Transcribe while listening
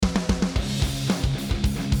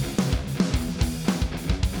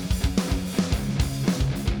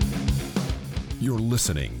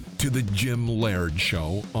listening to the Jim Laird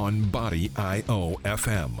Show on Body IO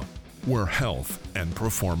FM, where health and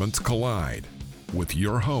performance collide, with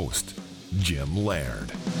your host, Jim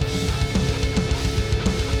Laird.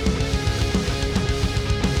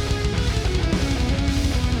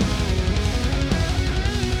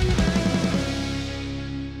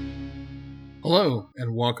 Hello,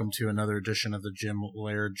 and welcome to another edition of the Jim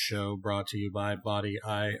Laird Show, brought to you by Body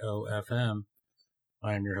IO FM.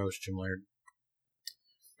 I am your host, Jim Laird.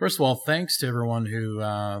 First of all, thanks to everyone who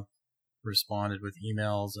responded with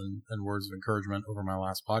emails and words of encouragement over my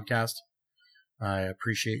last podcast. I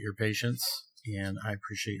appreciate your patience, and I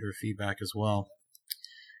appreciate your feedback as well.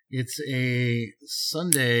 It's a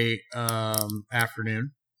Sunday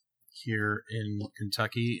afternoon here in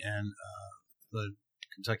Kentucky, and the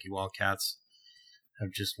Kentucky Wildcats have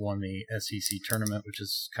just won the SEC tournament, which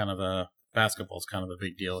is basketball is kind of a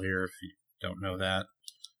big deal here if you don't know that.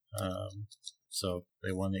 So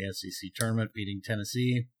they won the SEC tournament, beating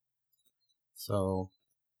Tennessee. So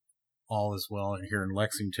all is well here in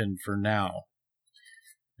Lexington for now.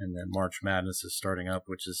 And then March Madness is starting up,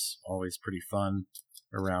 which is always pretty fun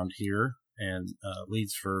around here, and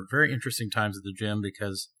leads for very interesting times at the gym,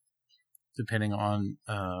 because depending on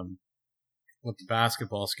what the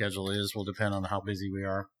basketball schedule is will depend on how busy we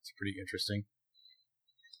are. It's pretty interesting.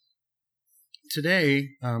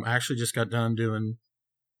 Today, I actually just got done doing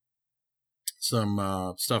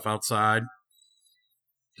some stuff outside.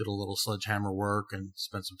 Did a little sledgehammer work and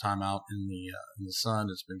spent some time out in the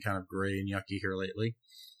sun. It's been kind of gray and yucky here lately,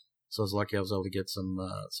 so I was lucky I was able to get some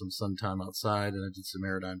sun time outside, and I did some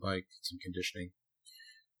aerodyne bike, some conditioning.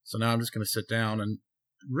 So now I'm just going to sit down and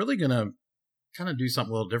really going to kind of do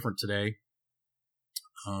something a little different today.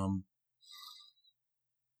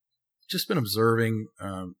 Just been observing,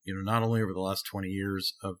 not only over the last 20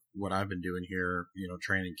 years of what I've been doing here,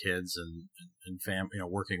 training kids and family,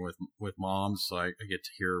 working with moms. So I get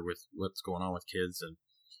to hear with what's going on with kids and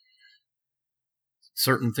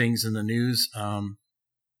certain things in the news,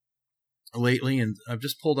 lately. And I've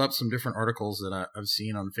just pulled up some different articles that I've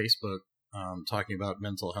seen on Facebook, talking about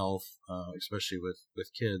mental health, especially with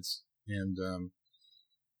kids. And,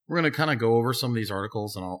 we're going to kind of go over some of these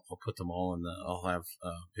articles, and I'll put them all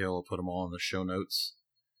be able to put them all in the show notes,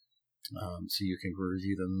 so you can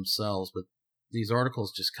review them themselves. But these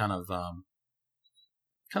articles just kind of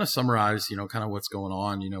summarize, kind of what's going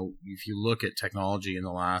on. If you look at technology in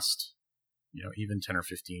the last, even 10 or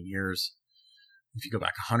 15 years, if you go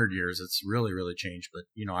back 100 years, it's really, really changed. But,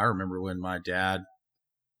 I remember when my dad,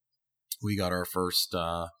 we got our first,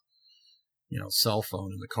 cell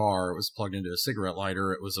phone in the car. It was plugged into a cigarette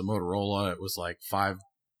lighter. It was a Motorola. It was like $5 a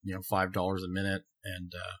minute.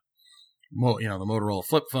 And, the Motorola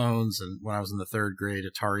flip phones. And when I was in the third grade,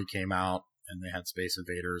 Atari came out, and they had Space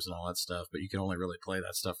Invaders and all that stuff, but you could only really play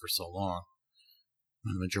that stuff for so long.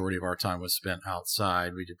 And the majority of our time was spent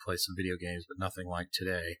outside. We did play some video games, but nothing like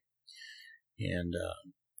today. And,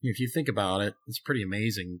 if you think about it, it's pretty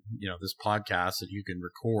amazing, this podcast that you can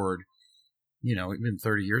record. Even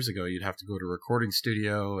 30 years ago, you'd have to go to a recording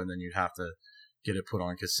studio, and then you'd have to get it put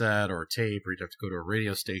on cassette or tape, or you'd have to go to a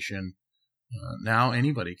radio station. Now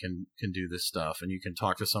anybody can do this stuff, and you can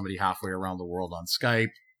talk to somebody halfway around the world on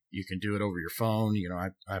Skype. You can do it over your phone.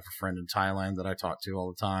 I have a friend in Thailand that I talk to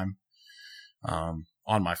all the time, on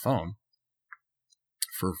my phone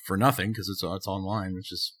for nothing, because it's online,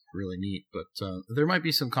 which is really neat. But there might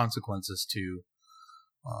be some consequences to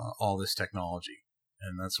all this technology.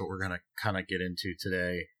 And that's what we're going to kind of get into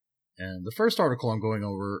today. And the first article I'm going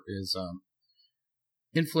over is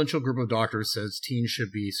influential group of doctors says teens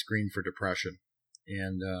should be screened for depression.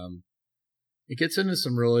 And it gets into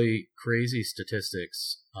some really crazy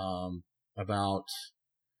statistics about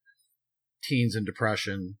teens and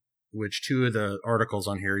depression, which two of the articles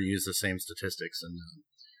on here use the same statistics. And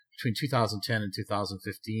between 2010 and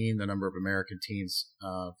 2015, the number of American teens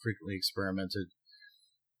frequently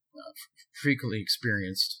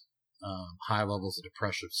experienced high levels of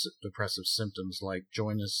depressive symptoms like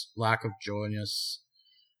lack of joyness,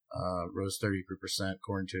 rose 33%,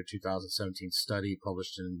 according to a 2017 study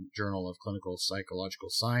published in Journal of Clinical Psychological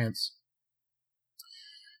Science.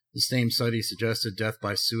 The same study suggested death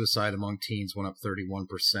by suicide among teens went up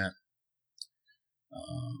 31%.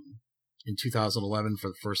 In 2011, for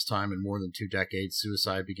the first time in more than 2 decades,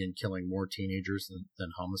 suicide began killing more teenagers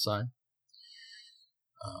than homicide.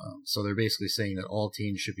 So they're basically saying that all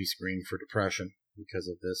teens should be screened for depression because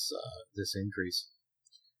of this increase.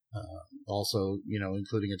 Also,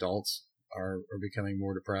 including adults are becoming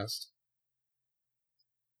more depressed.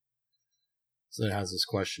 So it has this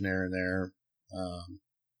questionnaire in there.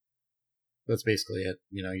 That's basically it.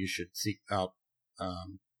 You should seek out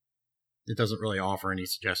It doesn't really offer any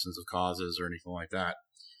suggestions of causes or anything like that,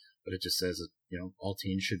 but it just says that, all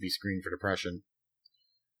teens should be screened for depression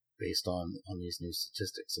based on these new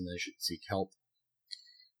statistics, and they should seek help.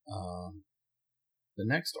 The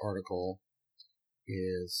next article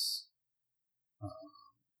is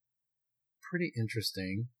pretty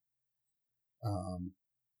interesting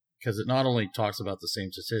because it not only talks about the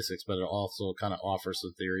same statistics, but it also kind of offers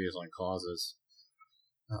some theories on causes.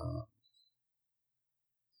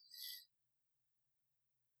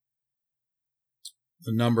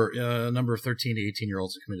 The number of 13 to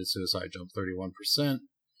 18-year-olds who committed suicide jumped 31%.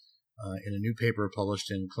 In a new paper published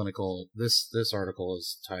in Clinical, this article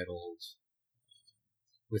is titled,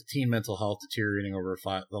 "With Teen Mental Health Deteriorating Over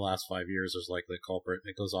the Last 5 Years, There's Likely a Culprit," and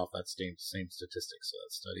it goes off that same statistics of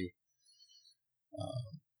that study.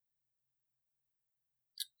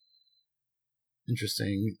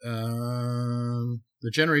 Interesting.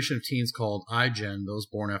 The generation of teens called iGen, those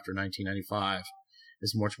born after 1995,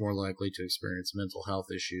 is much more likely to experience mental health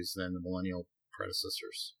issues than the millennial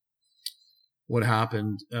predecessors. What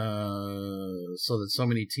happened so that so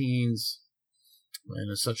many teens in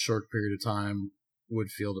a such short period of time would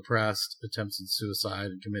feel depressed, attempt suicide,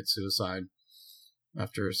 and commit suicide?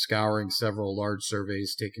 After scouring several large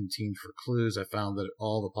surveys taking teens for clues, I found that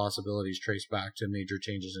all the possibilities traced back to major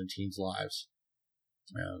changes in teens' lives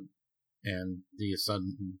and the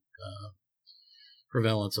sudden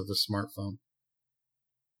prevalence of the smartphone.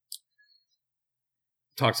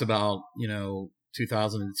 Talks about,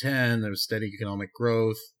 2010, there's steady economic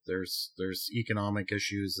growth. There's economic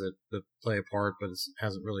issues that play a part, but it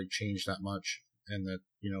hasn't really changed that much. And that,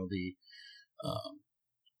 the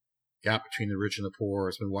gap between the rich and the poor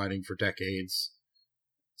has been widening for decades.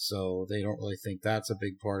 So they don't really think that's a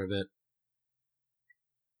big part of it.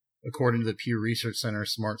 According to the Pew Research Center,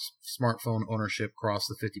 smartphone ownership crossed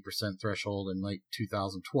the 50% threshold in late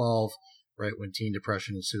 2012, right when teen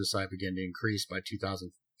depression and suicide began to increase. By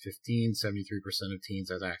 2015, 73% of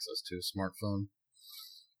teens had access to a smartphone.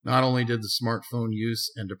 Not only did the smartphone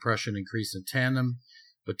use and depression increase in tandem,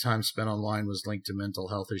 but time spent online was linked to mental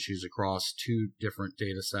health issues across 2 different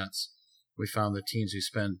data sets. We found that teens who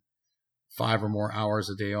spend 5 or more hours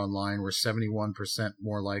a day online were 71%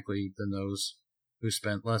 more likely than those who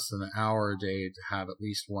spent less than an hour a day to have at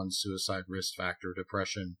least one suicide risk factor: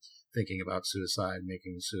 depression, thinking about suicide,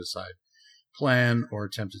 making a suicide plan, or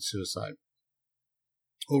attempted suicide.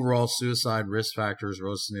 Overall, suicide risk factors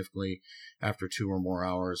rose significantly after 2 or more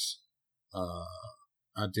hours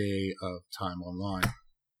a day of time online.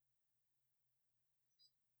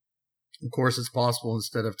 Of course, it's possible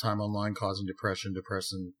instead of time online causing depression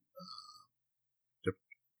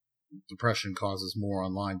causes more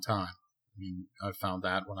online time. I mean, I've found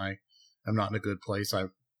that when I'm not in a good place, I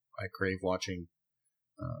crave watching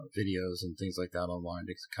videos and things like that online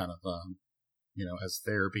to kind of, as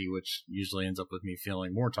therapy, which usually ends up with me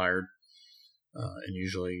feeling more tired. And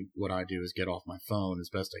usually what I do is get off my phone as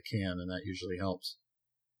best I can, and that usually helps.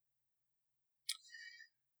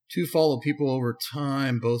 To follow people over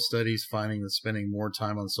time, both studies finding that spending more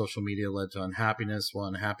time on social media led to unhappiness, while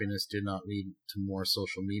unhappiness did not lead to more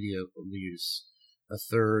social media use. A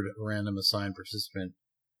third random assigned participant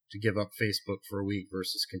to give up Facebook for a week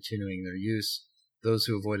versus continuing their use. Those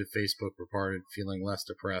who avoided Facebook reported feeling less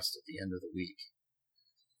depressed at the end of the week.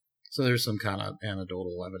 So there's some kind of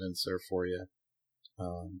anecdotal evidence there for you.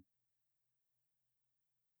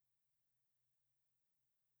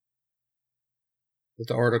 But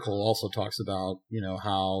the article also talks about,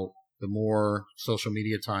 how the more social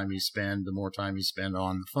media time you spend, the more time you spend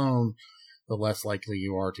on the phone, the less likely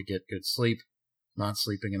you are to get good sleep. Not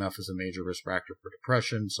sleeping enough is a major risk factor for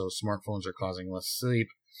depression, so smartphones are causing less sleep.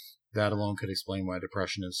 That alone could explain why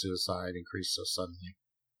depression and suicide increased so suddenly.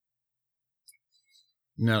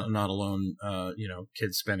 No, not alone,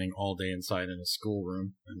 kids spending all day inside in a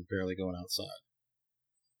schoolroom and barely going outside.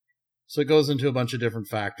 So it goes into a bunch of different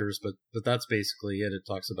factors, but that's basically it. It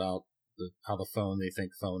talks about how they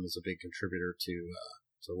think phone is a big contributor to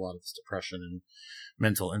a lot of this depression and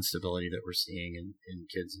mental instability that we're seeing in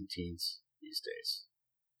kids and teens these days.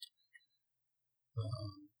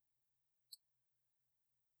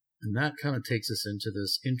 And that kind of takes us into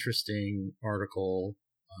this interesting article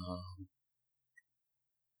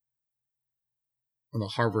on the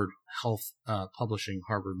Harvard Health Publishing,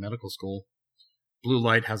 Harvard Medical School. Blue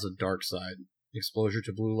light has a dark side. Exposure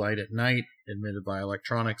to blue light at night, emitted by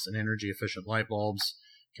electronics and energy-efficient light bulbs,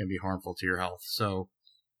 can be harmful to your health. So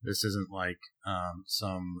this isn't like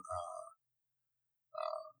some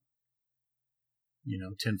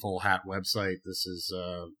tinfoil hat website. This is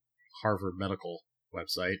a Harvard Medical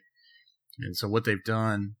website. And so what they've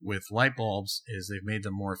done with light bulbs is they've made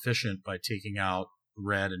them more efficient by taking out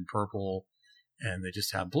red and purple, and they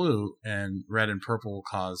just have blue. And red and purple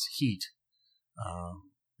cause heat.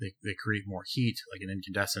 They create more heat. Like an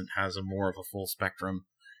incandescent has a more of a full spectrum.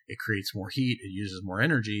 It creates more heat. It uses more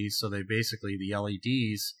energy. So they basically, the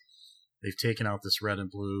LEDs, they've taken out this red and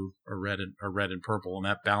blue, or red and purple, and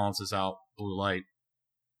that balances out blue light.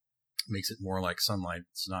 Makes it more like sunlight.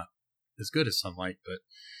 It's not as good as sunlight, but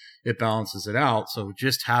it balances it out. So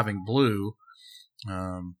just having blue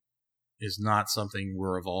is not something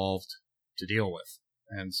we're evolved to deal with.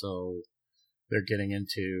 And so they're getting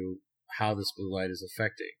into how this blue light is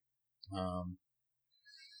affecting.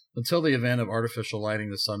 Until the advent of artificial lighting,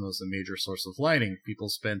 the sun was the major source of lighting. People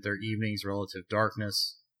spent their evenings relative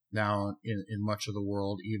darkness. Now, in much of the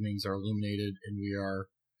world, evenings are illuminated, and we are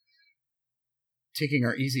taking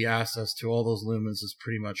our easy access to all those lumens is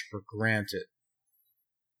pretty much for granted.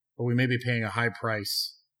 But we may be paying a high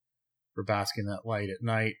price for basking in that light at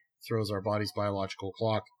night, throws our body's biological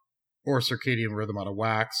clock or circadian rhythm out of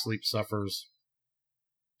whack, sleep suffers.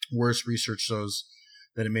 Worse, research shows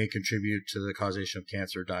that it may contribute to the causation of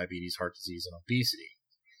cancer, diabetes, heart disease, and obesity.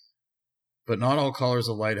 But not all colors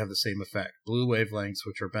of light have the same effect. Blue wavelengths,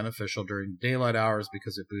 which are beneficial during daylight hours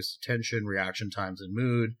because it boosts attention, reaction times, and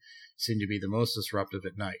mood, seem to be the most disruptive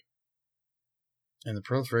at night. And the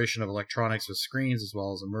proliferation of electronics with screens, as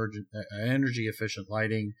well as energy-efficient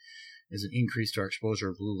lighting, is an increase to our exposure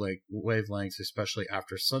of blue wavelengths, especially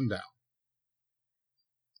after sundown.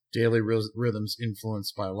 Daily rhythms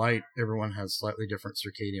influenced by light. Everyone has slightly different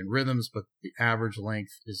circadian rhythms, but the average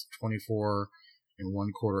length is 24 and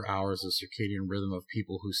 1/4 hours. The circadian rhythm of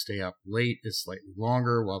people who stay up late is slightly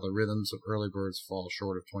longer, while the rhythms of early birds fall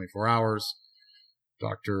short of 24 hours.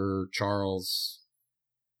 Dr. Charles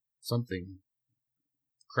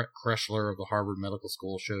Kreschler of the Harvard Medical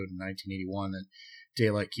School showed in 1981 that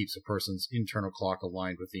daylight keeps a person's internal clock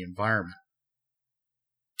aligned with the environment.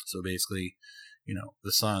 So basically,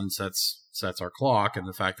 the sun sets our clock, and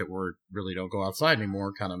the fact that we really don't go outside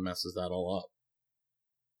anymore kind of messes that all up.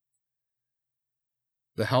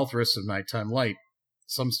 The health risks of nighttime light.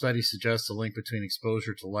 Some studies suggest a link between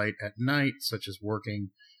exposure to light at night, such as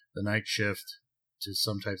working the night shift, to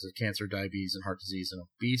some types of cancer, diabetes, and heart disease and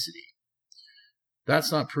obesity.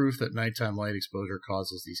 That's not proof that nighttime light exposure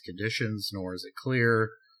causes these conditions, nor is it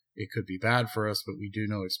clear it could be bad for us, but we do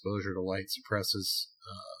know exposure to light suppresses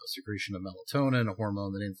secretion of melatonin, a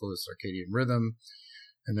hormone that influences circadian rhythm.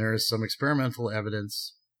 And there is some experimental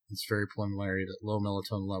evidence, it's very preliminary, that low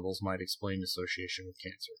melatonin levels might explain association with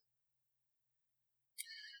cancer.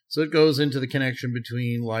 So it goes into the connection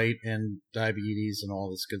between light and diabetes and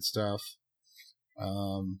all this good stuff.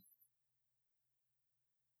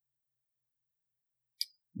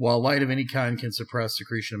 While light of any kind can suppress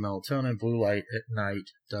secretion of melatonin, blue light at night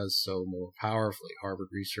does so more powerfully. Harvard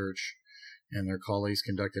research and their colleagues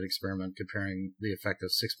conducted an experiment comparing the effect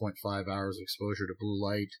of 6.5 hours of exposure to blue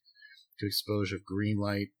light to exposure of green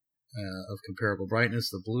light of comparable brightness.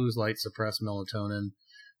 The blue light suppressed melatonin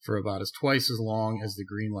for about twice as long as the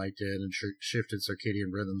green light did, and shifted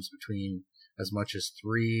circadian rhythms between as much as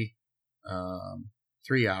 3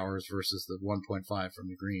 hours versus the 1.5 from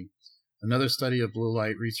the green. Another study of blue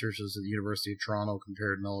light, researchers at the University of Toronto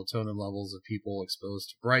compared melatonin levels of people exposed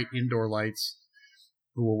to bright indoor lights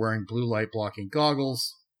who were wearing blue light blocking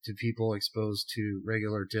goggles to people exposed to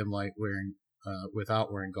regular dim light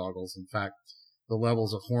without wearing goggles. In fact, the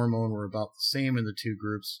levels of hormone were about the same in the two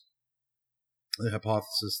groups. The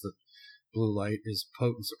hypothesis that blue light is a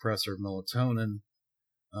potent suppressor of melatonin.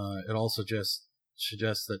 It also just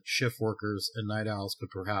suggests that shift workers and night owls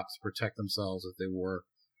could perhaps protect themselves if they wore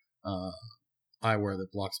eyewear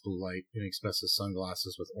that blocks blue light. Inexpensive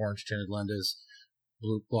sunglasses with orange tinted lenses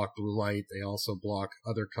block blue light. They also block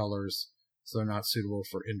other colors, so they're not suitable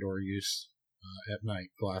for indoor use at night.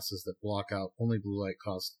 Glasses that block out only blue light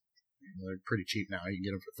cost, they're pretty cheap now. You can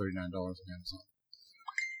get them for $39 on Amazon.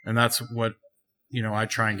 And that's what, I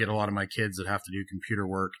try and get a lot of my kids that have to do computer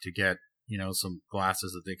work to get, some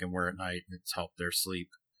glasses that they can wear at night, and it's helped their sleep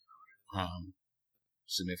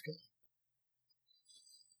significantly.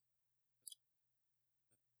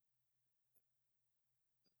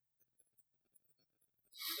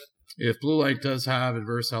 If blue light does have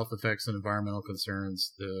adverse health effects and environmental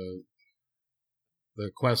concerns, the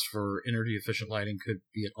quest for energy-efficient lighting could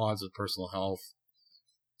be at odds with personal health.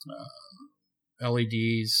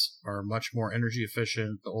 LEDs are much more energy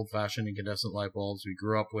efficient, the old-fashioned incandescent light bulbs we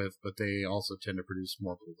grew up with, but they also tend to produce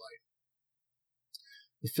more blue light.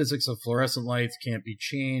 The physics of fluorescent lights can't be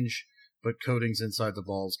changed, but coatings inside the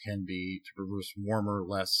bulbs can be to produce warmer,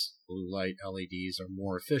 less blue light. LEDs are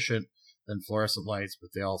more efficient, than fluorescent lights,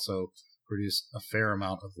 but they also produce a fair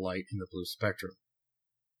amount of light in the blue spectrum.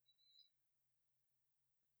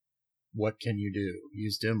 What can you do?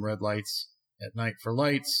 Use dim red lights at night for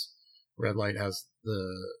lights. Red light has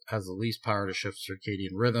the least power to shift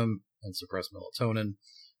circadian rhythm and suppress melatonin.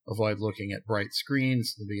 Avoid looking at bright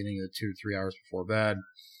screens at the beginning of the 2 to 3 hours before bed.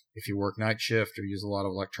 If you work night shift or use a lot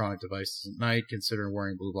of electronic devices at night, consider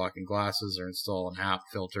wearing blue blocking glasses or install an app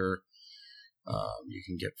filter. You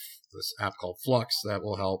can get this app called Flux that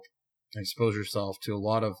will help expose yourself to a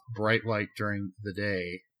lot of bright light during the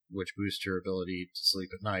day, which boosts your ability to sleep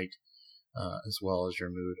at night, as well as your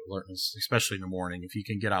mood alertness, especially in the morning. If you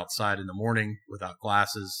can get outside in the morning without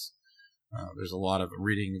glasses, there's a lot of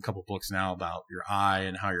reading a couple books now about your eye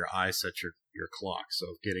and how your eye sets your clock.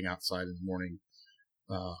 So getting outside in the morning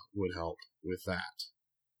would help with that.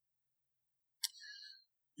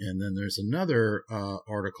 And then there's another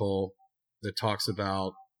article that talks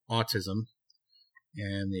about autism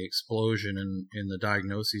and the explosion in the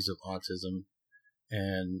diagnoses of autism.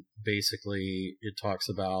 And basically it talks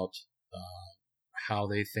about how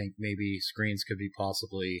they think maybe screens could be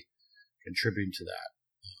possibly contributing to that.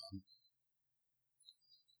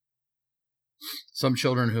 Some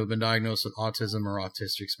children who have been diagnosed with autism or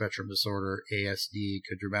autistic spectrum disorder, ASD,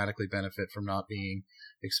 could dramatically benefit from not being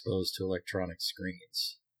exposed to electronic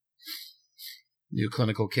screens. New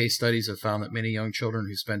clinical case studies have found that many young children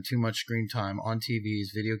who spend too much screen time on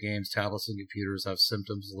TVs, video games, tablets, and computers have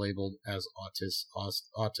symptoms labeled as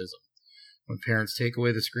autism. When parents take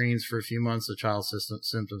away the screens for a few months, the child's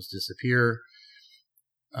symptoms disappear.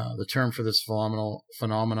 The term for this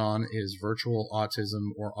phenomenon is virtual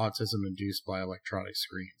autism or autism induced by electronic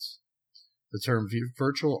screens. The term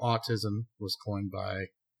virtual autism was coined by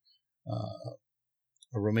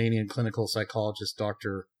a Romanian clinical psychologist,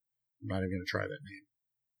 Dr. I'm not even going to try that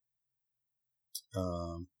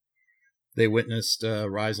name. They witnessed a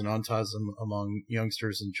rise in autism among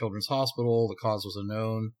youngsters in Children's Hospital. The cause was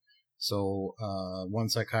unknown. So one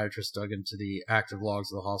psychiatrist dug into the active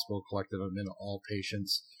logs of the hospital, collected them in all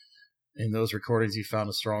patients. In those recordings, he found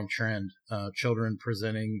a strong trend. Children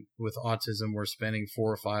presenting with autism were spending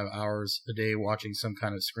 4 or 5 hours a day watching some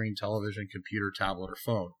kind of screen, television, computer, tablet, or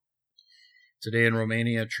phone. Today in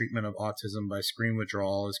Romania, treatment of autism by screen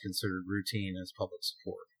withdrawal is considered routine as public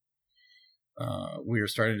support. We are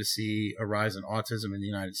starting to see a rise in autism in the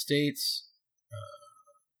United States,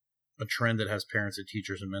 a trend that has parents and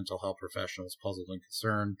teachers and mental health professionals puzzled and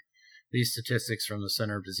concerned. These statistics from the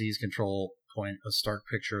Center of Disease Control point a stark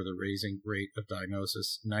picture of the rising rate of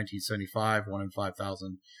diagnosis. In 1975, 1 in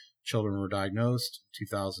 5,000 children were diagnosed. In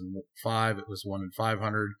 2005, it was 1 in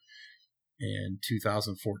 500. In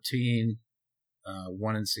 2014,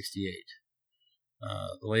 1 in 68.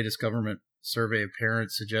 The latest government survey of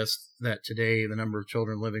parents suggests that today the number of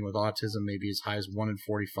children living with autism may be as high as 1 in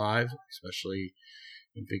 45, especially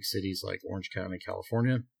in big cities like Orange County,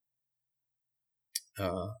 California.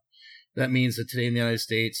 That means that today in the United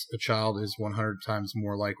States, a child is 100 times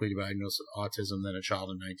more likely to be diagnosed with autism than a child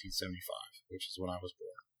in 1975, which is when I was born.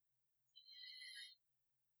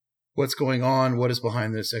 What's going on? What is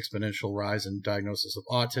behind this exponential rise in diagnosis of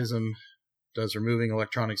autism? Does removing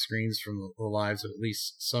electronic screens from the lives of at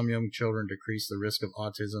least some young children decrease the risk of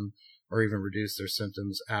autism or even reduce their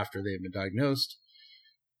symptoms after they've been diagnosed?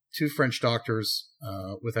 2 French doctors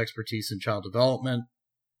with expertise in child development,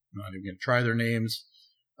 I'm not even going to try their names,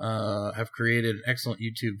 have created an excellent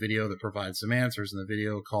YouTube video that provides some answers. And the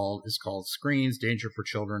video is called Screens, Danger for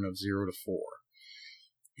Children of 0 to 4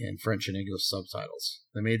 in French and English subtitles.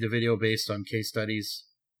 They made the video based on case studies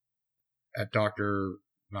at Dr.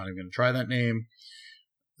 Not even going to try that name.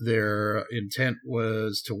 Their intent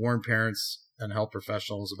was to warn parents and health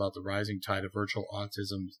professionals about the rising tide of virtual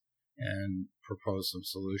autism and propose some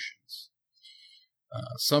solutions.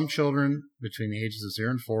 Some children between the ages of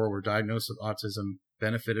 0 and 4 were diagnosed with autism,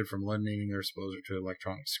 benefited from eliminating their exposure to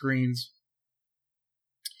electronic screens.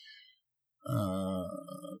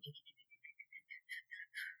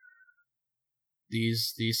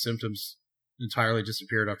 These symptoms entirely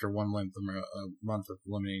disappeared after a month of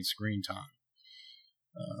eliminating screen time.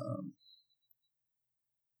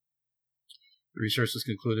 The research has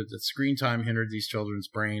concluded that screen time hindered these children's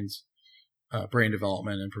brain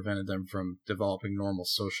development and prevented them from developing normal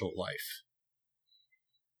social life.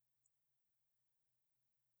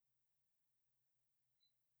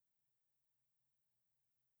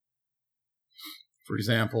 For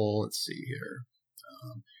example, let's see here.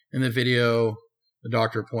 In the video, the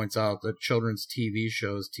doctor points out that children's TV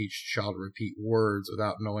shows teach a child to repeat words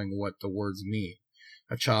without knowing what the words mean.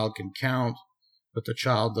 A child can count but the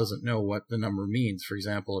child doesn't know what the number means. For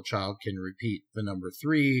example, a child can repeat the number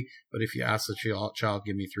 3, but if you ask the child,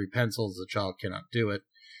 give me 3 pencils, the child cannot do it.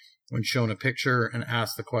 When shown a picture and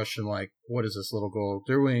asked the question like, what is this little girl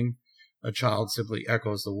doing? A child simply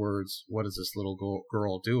echoes the words, what is this little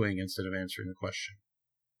girl doing, instead of answering the question.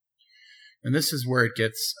 And this is where it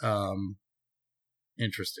gets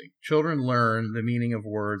interesting. Children learn the meaning of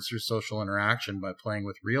words through social interaction by playing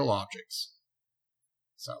with real objects.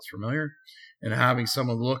 Sounds familiar? And having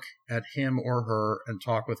someone look at him or her and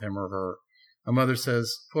talk with him or her. A mother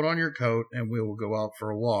says, put on your coat and we will go out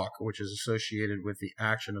for a walk, which is associated with the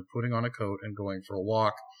action of putting on a coat and going for a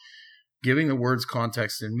walk. Giving the words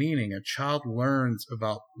context and meaning, a child learns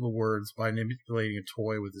about the words by manipulating a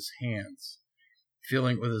toy with his hands,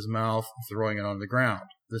 feeling it with his mouth, throwing it on the ground.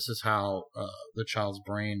 This is how the child's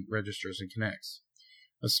brain registers and connects.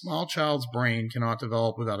 A small child's brain cannot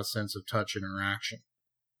develop without a sense of touch and interaction,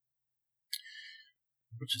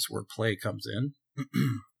 which is where play comes in.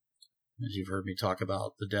 As you've heard me talk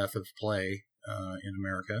about the death of play in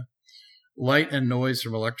America. Light and noise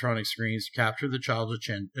from electronic screens capture the child's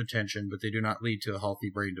attention, but they do not lead to a healthy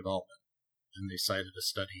brain development. And they cited a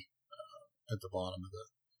study at the bottom of the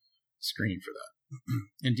screen for that.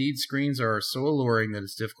 Indeed, screens are so alluring that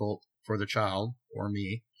it's difficult for the child, or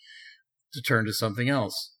me, to turn to something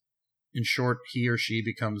else. In short, he or she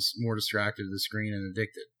becomes more distracted to the screen and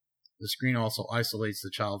addicted. The screen also isolates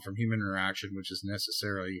the child from human interaction, which is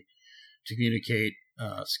necessary to communicate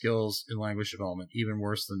skills in language development. Even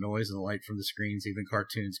worse, the noise and the light from the screens, even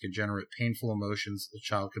cartoons, can generate painful emotions the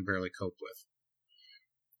child can barely cope with.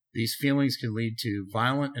 These feelings can lead to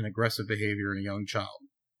violent and aggressive behavior in a young child.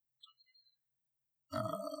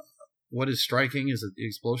 What is striking is that the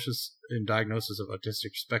explosives in diagnosis of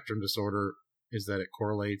autistic spectrum disorder is that it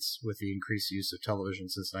correlates with the increased use of television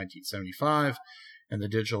since 1975 and the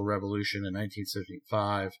digital revolution in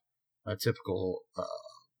 1975. A typical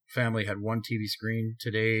family had one TV screen.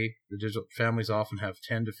 Today, the digital families often have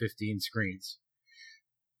 10 to 15 screens.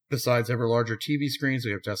 Besides ever larger TV screens,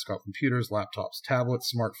 we have desktop computers, laptops,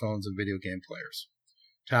 tablets, smartphones, and video game players.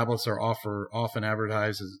 Tablets are often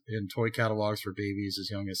advertised in toy catalogs for babies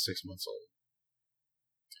as young as 6 months old.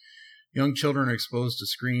 Young children are exposed to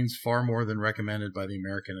screens far more than recommended by the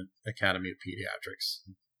American Academy of Pediatrics.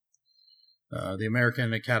 The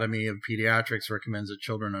American Academy of Pediatrics recommends that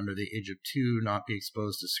children under the age of 2 not be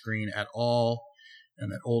exposed to screen at all,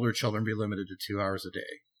 and that older children be limited to 2 hours a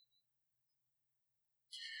day.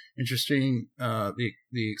 Interesting, the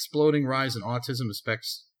exploding rise in autism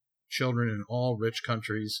affects children in all rich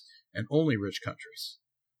countries, and only rich countries,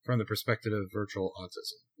 from the perspective of virtual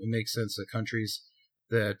autism. It makes sense that countries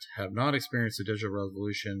that have not experienced the digital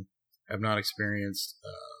revolution have not experienced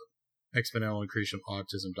exponential increase of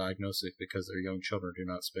autism diagnosis because their young children do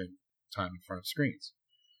not spend time in front of screens.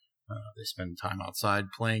 They spend time outside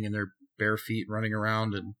playing in their bare feet, running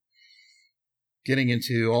around and getting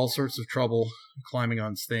into all sorts of trouble, climbing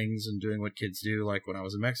on things and doing what kids do, like when I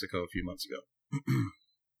was in Mexico a few months ago.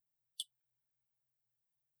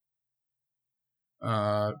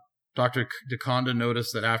 Dr. DeConda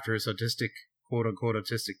noticed that after his quote-unquote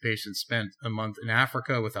autistic patient spent a month in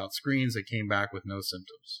Africa without screens, they came back with no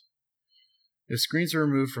symptoms. If screens are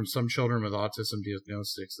removed from some children with autism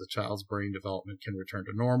diagnostics, the child's brain development can return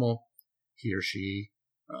to normal. He or she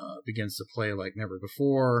begins to play like never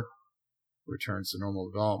before, returns to normal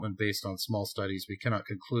development. Based on small studies, we cannot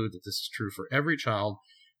conclude that this is true for every child,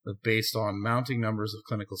 but based on mounting numbers of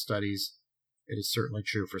clinical studies, it is certainly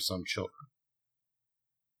true for some children.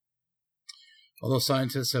 Although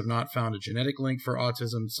scientists have not found a genetic link for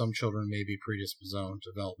autism, some children may be predisposed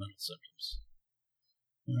to developmental symptoms.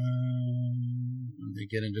 They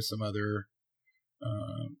get into some other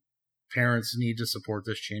parents need to support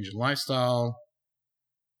this change in lifestyle.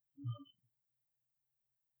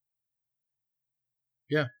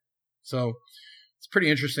 So it's a pretty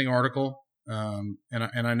interesting article. And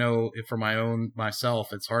I know for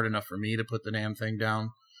myself, it's hard enough for me to put the damn thing down.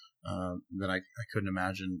 That I couldn't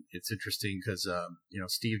imagine. It's interesting because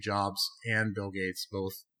Steve Jobs and Bill Gates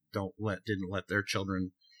both didn't let their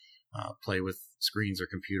children play with screens or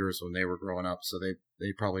computers when they were growing up, so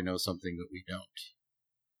they probably know something that we don't.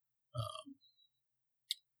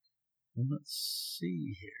 Let's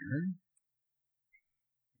see here.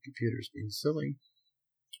 Computer's being silly.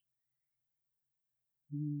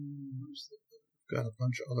 Got a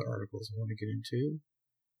bunch of other articles I want to get into.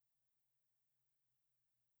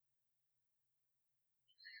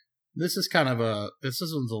 This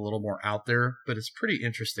one's a little more out there, but it's pretty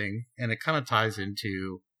interesting, and it kind of ties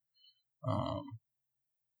into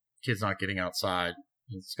kids not getting outside.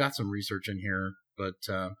 It's got some research in here. but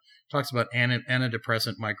talks about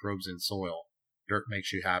antidepressant microbes in soil. Dirt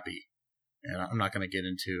makes you happy. And I'm not going to get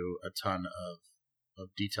into a ton of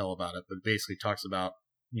detail about it, but it basically talks about,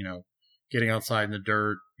 getting outside in the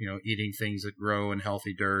dirt, eating things that grow in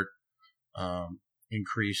healthy dirt,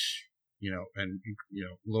 increase, and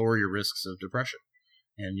lower your risks of depression.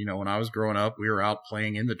 And, when I was growing up, we were out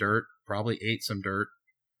playing in the dirt, probably ate some dirt.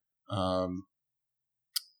 And,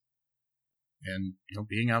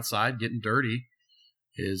 being outside, getting dirty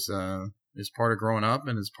is part of growing up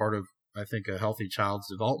and is part of, I think, a healthy child's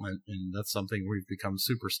development. And that's something we've become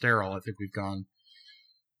super sterile. I think we've gone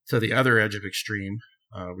to the other edge of extreme.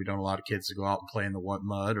 We don't allow kids to go out and play in the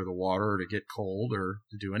mud or the water or to get cold or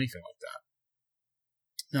to do anything like that.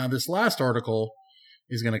 Now, this last article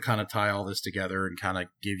is going to kind of tie all this together and kind of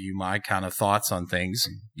give you my kind of thoughts on things.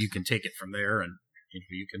 And you can take it from there, and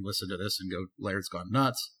you can listen to this and go, Laird's gone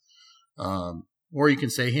nuts. Or you can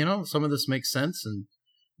say, some of this makes sense, and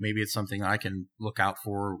maybe it's something I can look out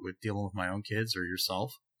for with dealing with my own kids or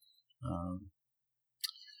yourself.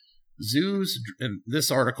 Zoos, and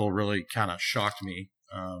this article really kind of shocked me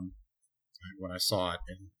when I saw it,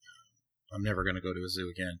 and I'm never going to go to a zoo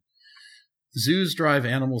again. Zoos drive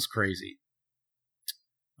animals crazy.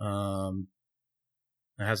 It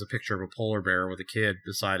has a picture of a polar bear with a kid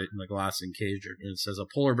beside it in the glass enclosure, and it says a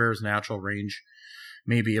polar bear's natural range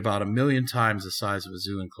may be about 1 million times the size of a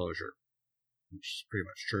zoo enclosure, which is pretty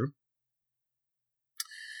much true.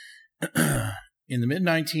 In the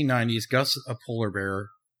mid-1990s, Gus, a polar bear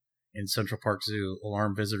in Central Park Zoo,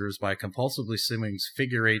 alarmed visitors by compulsively swimming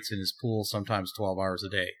figure eights in his pool, sometimes 12 hours a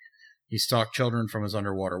day. He stalked children from his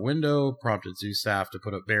underwater window, prompted zoo staff to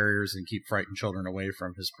put up barriers and keep frightened children away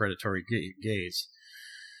from his predatory gaze.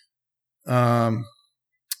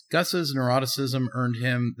 Gus's neuroticism earned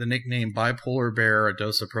him the nickname Bipolar Bear, a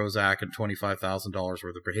dose of Prozac, and $25,000 worth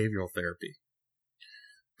of behavioral therapy.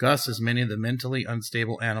 Gus, as many of the mentally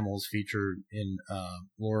unstable animals featured in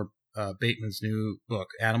Laura Bateman's new book,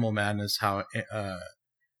 Animal Madness, How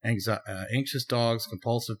Anxious Dogs,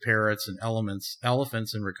 Compulsive Parrots, and Elephants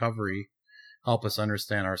in Recovery Help Us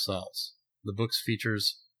Understand Ourselves. The book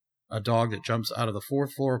features a dog that jumps out of the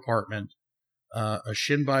fourth floor apartment, a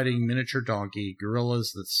shin-biting miniature donkey,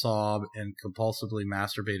 gorillas that sob, and compulsively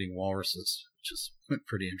masturbating walruses, which is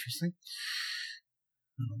pretty interesting.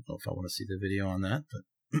 I don't know if I want to see the video on that, but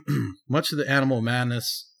much of the animal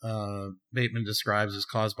madness Bateman describes is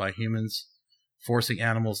caused by humans forcing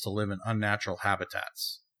animals to live in unnatural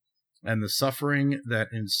habitats. And the suffering that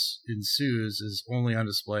ensues is only on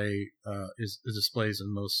display, displays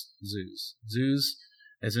in most zoos. Zoos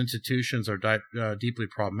as institutions are deeply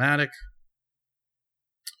problematic.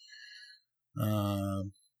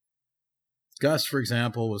 Gus, for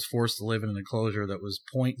example, was forced to live in an enclosure that was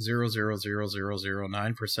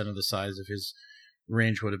 0.000009% of the size of his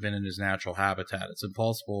range would have been in his natural habitat. It's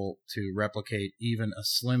impossible to replicate even a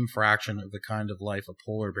slim fraction of the kind of life a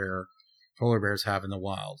polar bears have in the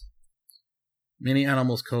wild. Many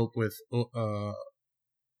animals cope with or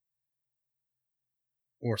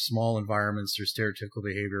small environments through stereotypical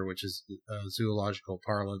behavior, which is zoological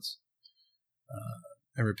parlance,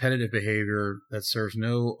 and repetitive behavior that serves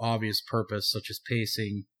no obvious purpose, such as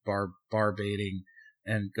pacing, bar baiting,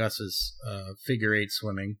 and Gus's figure eight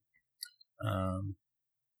swimming.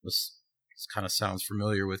 This kind of sounds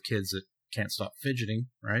familiar with kids that can't stop fidgeting,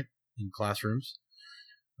 right, in classrooms.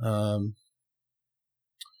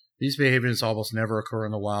 These behaviors almost never occur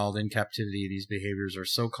in the wild. In captivity, these behaviors are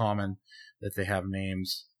so common that they have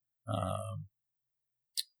names.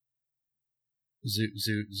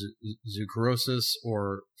 Zoochrosis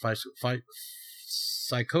or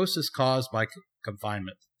psychosis caused by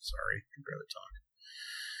confinement. Sorry, I can barely talk.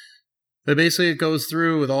 But basically it goes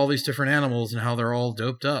through with all these different animals and how they're all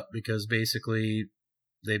doped up because basically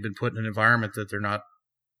they've been put in an environment that they're not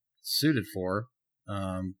suited for.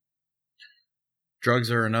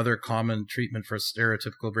 Drugs are another common treatment for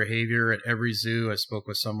stereotypical behavior. At every zoo, I spoke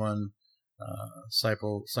with someone,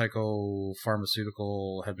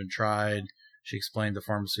 psychopharmaceutical had been tried. She explained the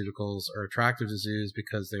pharmaceuticals are attractive to zoos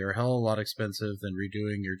because they are a hell of a lot expensive than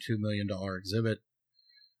redoing your $2 million exhibit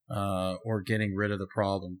or getting rid of the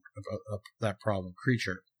problem of that problem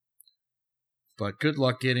creature. But good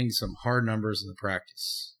luck getting some hard numbers in the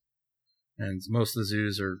practice. And most of the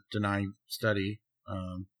zoos are denying study.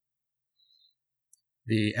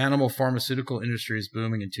 The animal pharmaceutical industry is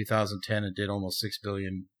booming in 2010 and did almost $6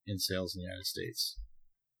 billion in sales in the United States.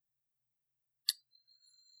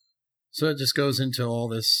 So it just goes into all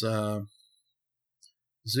this.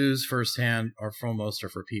 Zoos firsthand are foremost are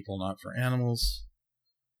for people, not for animals.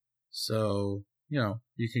 So, you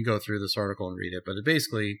can go through this article and read it, but it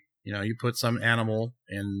basically You put some animal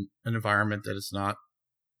in an environment that it's not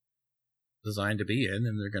designed to be in,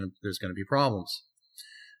 and there's going to be problems.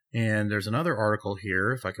 And there's another article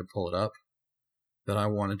here, if I could pull it up, that I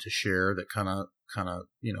wanted to share that kind of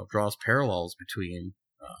draws parallels between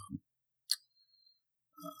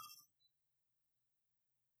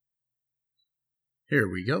here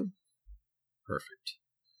we go. Perfect.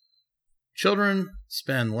 Children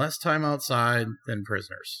spend less time outside than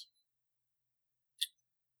prisoners,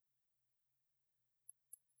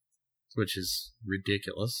 which is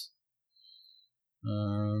ridiculous.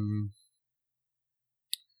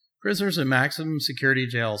 Prisoners in maximum security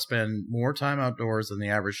jail spend more time outdoors than the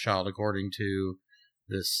average child, according to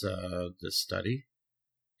this study.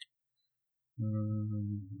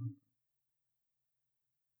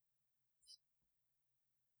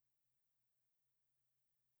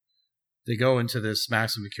 They go into this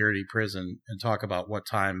maximum security prison and talk about what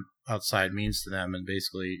time outside means to them, and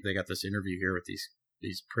basically they got this interview here with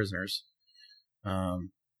these prisoners,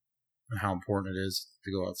 and how important it is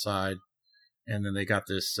to go outside. And then they got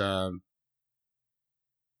this over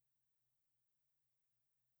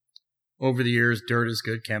the years, Dirt is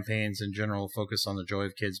Good campaigns in general focus on the joy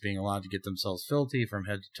of kids being allowed to get themselves filthy from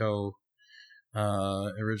head to toe.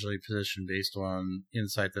 Originally positioned based on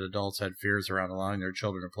insight that adults had fears around allowing their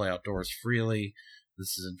children to play outdoors freely.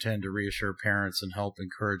 This is intended to reassure parents and help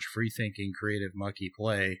encourage free-thinking, creative, mucky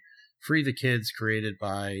play. Free the Kids, created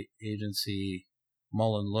by agency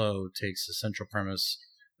Mullen Lowe, takes the central premise,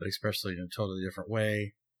 but especially in a totally different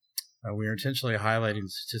way. We are intentionally highlighting the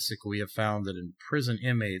statistic we have found that in prison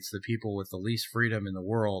inmates, the people with the least freedom in the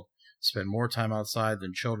world spend more time outside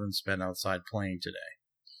than children spend outside playing today.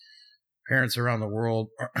 Parents around the world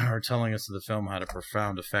are telling us that the film had a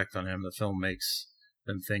profound effect on him. The film makes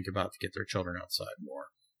them think about to get their children outside more.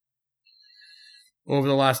 Over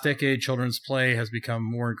the last decade, children's play has become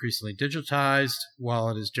more increasingly digitized. While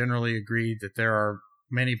it is generally agreed that there are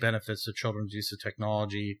many benefits to children's use of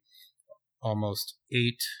technology, almost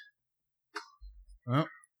 8... Well,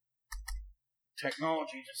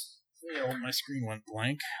 technology just failed. My screen went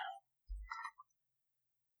blank.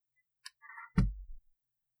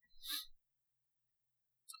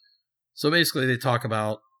 So basically they talk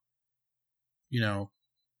about, I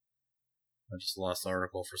just lost the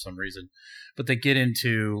article for some reason, but they get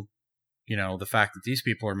into, the fact that these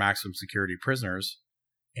people are maximum security prisoners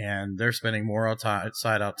and they're spending more outside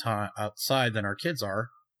than our kids are,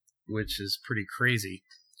 which is pretty crazy.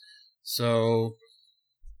 So,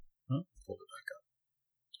 pull it back up.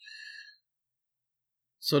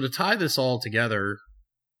 So to tie this all together,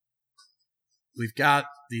 we've got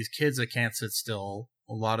these kids that can't sit still.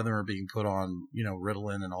 A lot of them are being put on,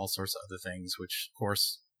 Ritalin and all sorts of other things, which, of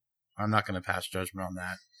course, I'm not going to pass judgment on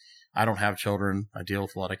that. I don't have children. I deal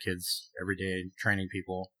with a lot of kids every day, training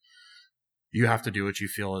people. You have to do what you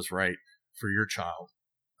feel is right for your child,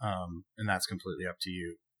 and that's completely up to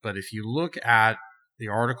you. But if you look at the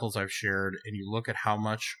articles I've shared and you look at how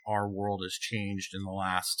much our world has changed in the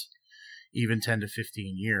last even 10 to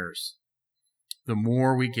 15 years, the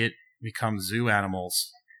more we become zoo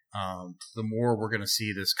animals, the more we're going to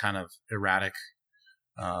see this kind of erratic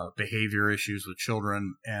behavior issues with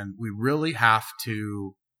children. And we really have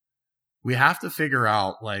to figure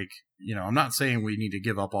out, I'm not saying we need to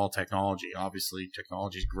give up all technology. Obviously,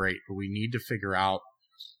 technology is great, but we need to figure out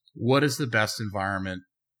what is the best environment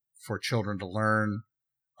for children to learn,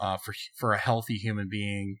 for a healthy human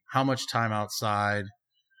being, how much time outside.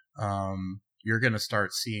 You're going to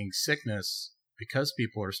start seeing sickness because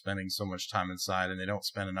people are spending so much time inside and they don't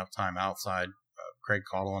spend enough time outside. Craig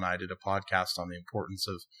Caudill and I did a podcast on the importance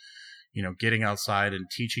of, getting outside and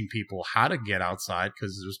teaching people how to get outside,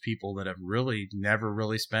 because there's people that have really never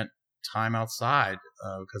really spent time outside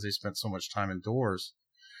because they spent so much time indoors.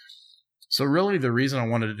 So really the reason I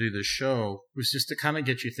wanted to do this show was just to kind of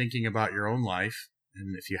get you thinking about your own life,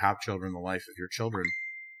 and if you have children, the life of your children,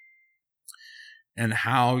 and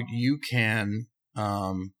how you can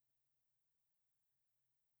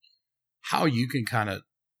kind of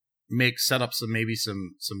set up some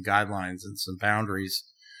guidelines and some boundaries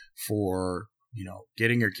for,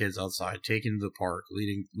 getting your kids outside, taking to the park,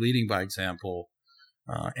 leading by example,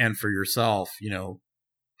 and for yourself,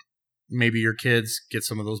 maybe your kids get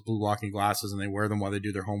some of those blue walking glasses and they wear them while they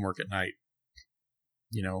do their homework at night.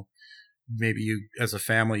 Maybe you, as a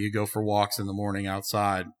family, you go for walks in the morning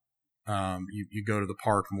outside. You go to the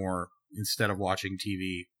park more instead of watching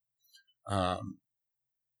TV. A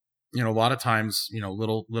lot of times,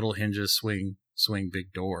 little hinges swing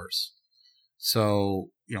big doors.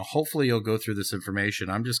 So, hopefully you'll go through this information.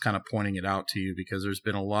 I'm just kind of pointing it out to you because there's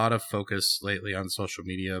been a lot of focus lately on social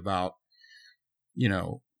media about,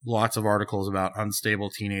 lots of articles about unstable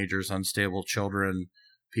teenagers, unstable children,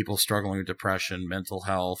 people struggling with depression, mental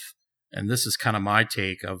health. And this is kind of my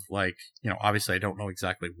take of like, obviously I don't know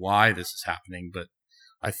exactly why this is happening, but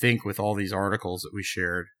I think with all these articles that we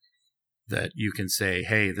shared that you can say,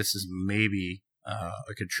 hey, this is maybe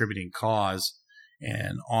a contributing cause.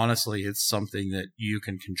 And honestly, it's something that you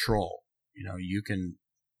can control. You can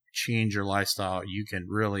change your lifestyle. You can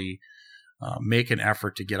really make an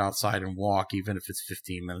effort to get outside and walk, even if it's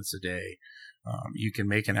 15 minutes a day. You can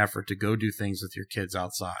make an effort to go do things with your kids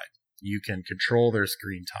outside. You can control their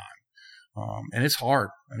screen time. And it's hard.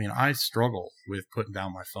 I mean, I struggle with putting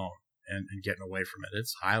down my phone and getting away from it.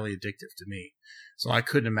 It's highly addictive to me. So I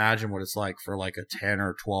couldn't imagine what it's like for like a 10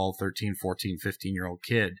 or 12, 13, 14, 15-year-old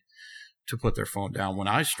kid to put their phone down when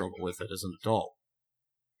I struggle with it as an adult.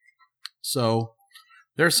 So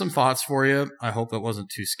there's some thoughts for you. I hope that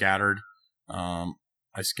wasn't too scattered. I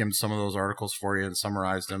skimmed some of those articles for you and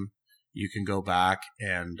summarized them. You can go back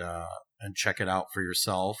and check it out for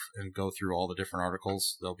yourself and go through all the different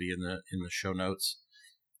articles. They'll be in the show notes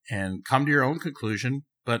and come to your own conclusion.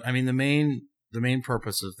 But I mean, the main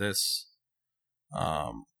purpose of this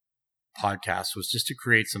podcast was just to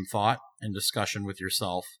create some thought and discussion with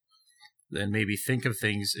yourself, and maybe think of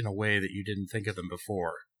things in a way that you didn't think of them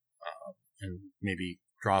before, and maybe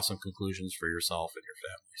draw some conclusions for yourself and your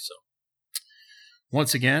family. So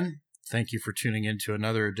once again, thank you for tuning in to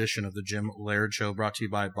another edition of the Jim Laird Show, brought to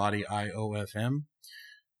you by Body IOFM.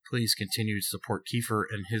 Please continue to support Kiefer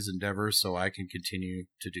and his endeavors so I can continue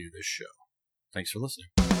to do this show. Thanks for listening.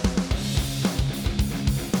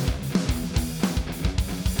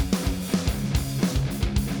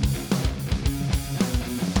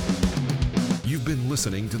 You've been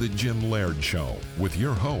listening to the Jim Laird Show with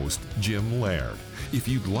your host, Jim Laird. If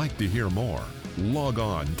you'd like to hear more, log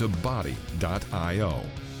on to body.io.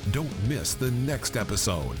 Don't miss the next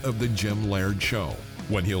episode of the Jim Laird Show,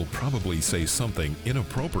 when he'll probably say something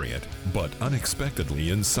inappropriate but unexpectedly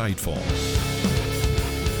insightful.